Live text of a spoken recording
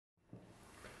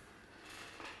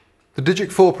The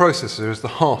DIGIC 4 processor is the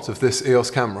heart of this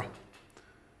EOS camera.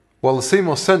 While the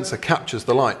CMOS sensor captures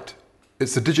the light,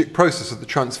 it's the DIGIC processor that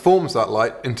transforms that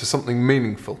light into something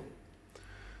meaningful.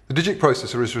 The DIGIC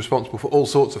processor is responsible for all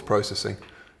sorts of processing,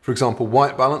 for example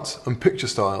white balance and picture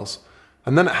styles,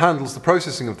 and then it handles the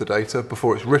processing of the data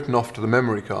before it's written off to the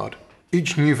memory card.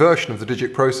 Each new version of the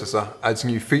DIGIC processor adds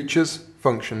new features,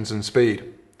 functions and speed.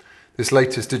 This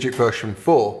latest DIGIC version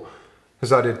 4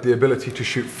 has added the ability to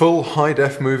shoot full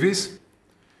high-def movies.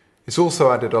 It's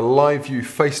also added a live view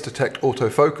face detect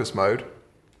autofocus mode,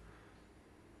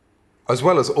 as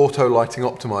well as auto lighting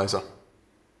optimizer.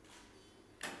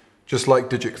 Just like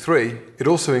DIGIC 3, it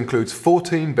also includes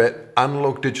 14-bit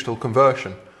analog digital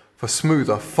conversion for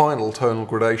smoother final tonal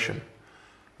gradation,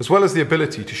 as well as the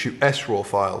ability to shoot SRAW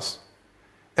files.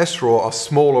 SRAW are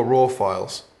smaller RAW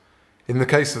files. In the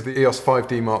case of the EOS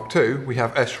 5D Mark II, we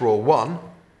have SRAW 1,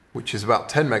 which is about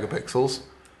 10 megapixels,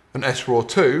 and SRAW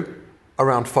 2,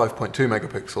 around 5.2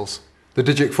 megapixels. The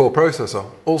DIGIC 4 processor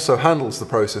also handles the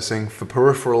processing for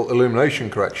peripheral illumination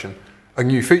correction, a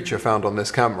new feature found on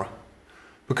this camera.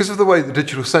 Because of the way the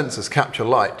digital sensors capture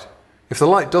light, if the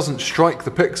light doesn't strike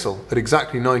the pixel at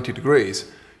exactly 90 degrees,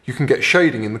 you can get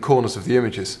shading in the corners of the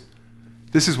images.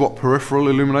 This is what peripheral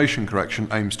illumination correction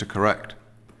aims to correct.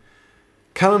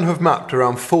 Canon have mapped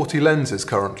around 40 lenses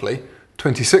currently,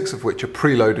 26 of which are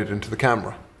preloaded into the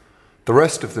camera. The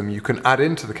rest of them you can add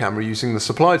into the camera using the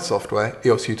supplied software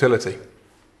EOS Utility.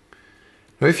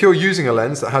 Now, if you're using a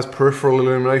lens that has peripheral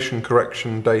illumination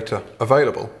correction data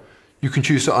available, you can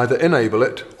choose to either enable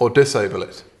it or disable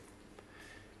it.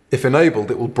 If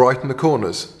enabled, it will brighten the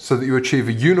corners so that you achieve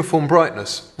a uniform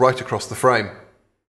brightness right across the frame.